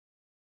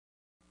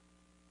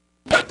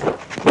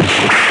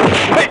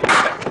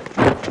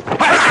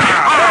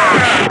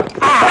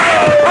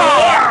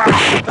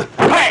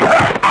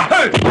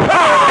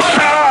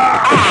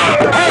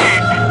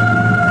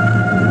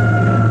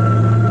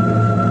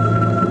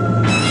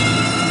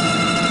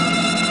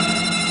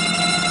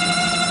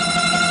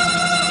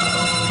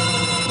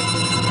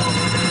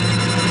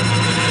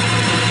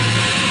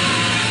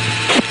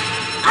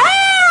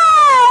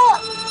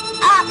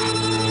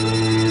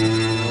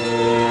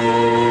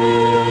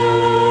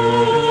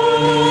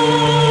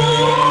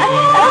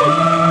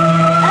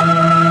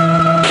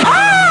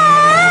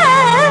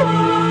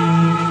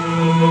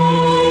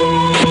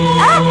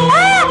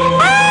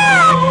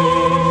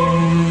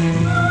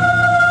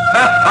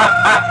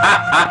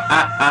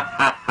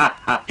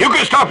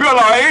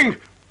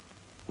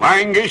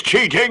Wang is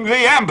cheating the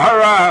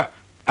Emperor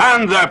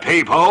and the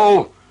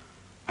people,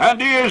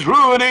 and he is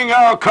ruining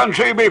our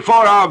country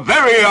before our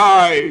very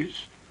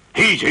eyes.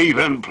 He's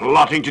even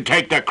plotting to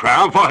take the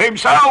crown for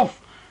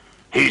himself.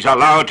 He's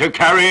allowed to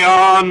carry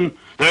on.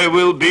 There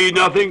will be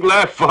nothing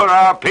left for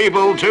our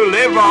people to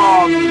live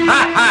on.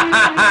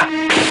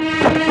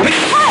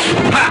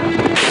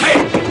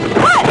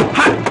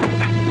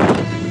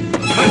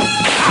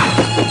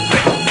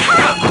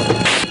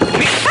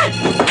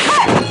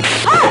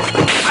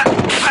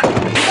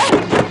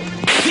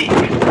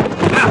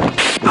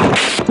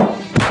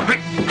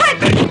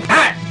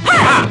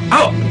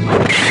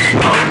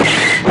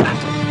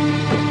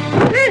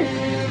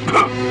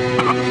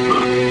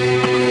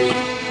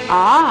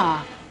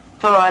 Ah,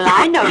 for all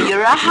I know,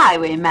 you're a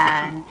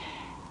highwayman.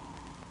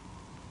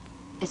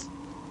 It's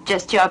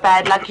just your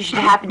bad luck you should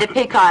happen to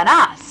pick on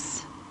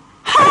us.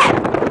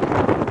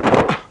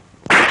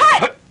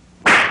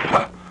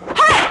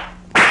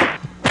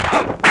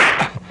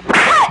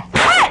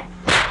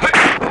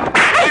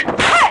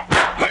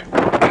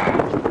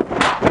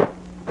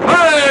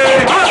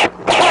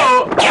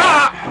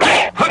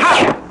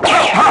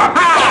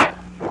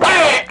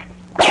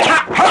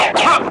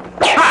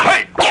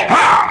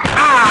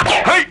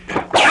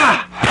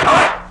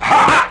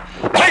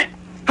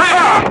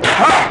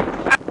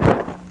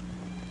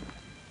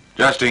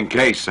 Just in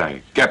case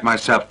I get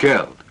myself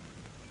killed.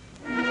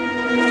 You'd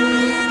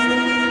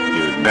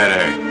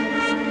better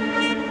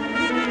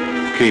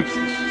keep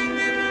this.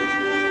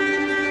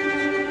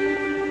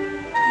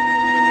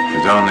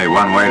 There's only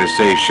one way to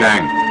save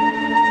Shang.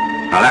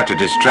 I'll have to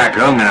distract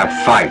Ung in a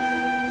fight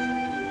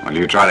while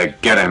you try to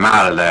get him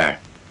out of there.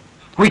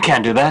 We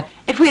can't do that.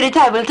 If we're to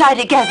tie, we'll tie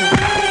together.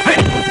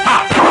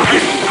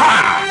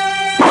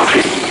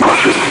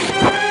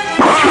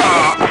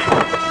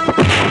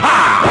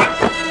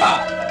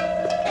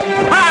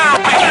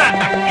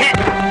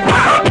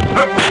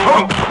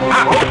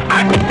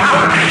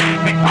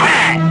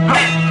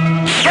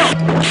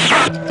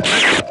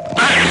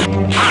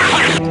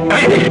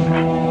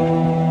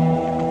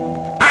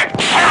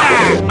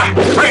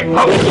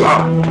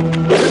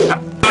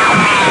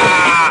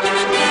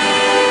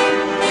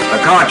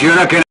 I caught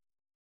Eunuch in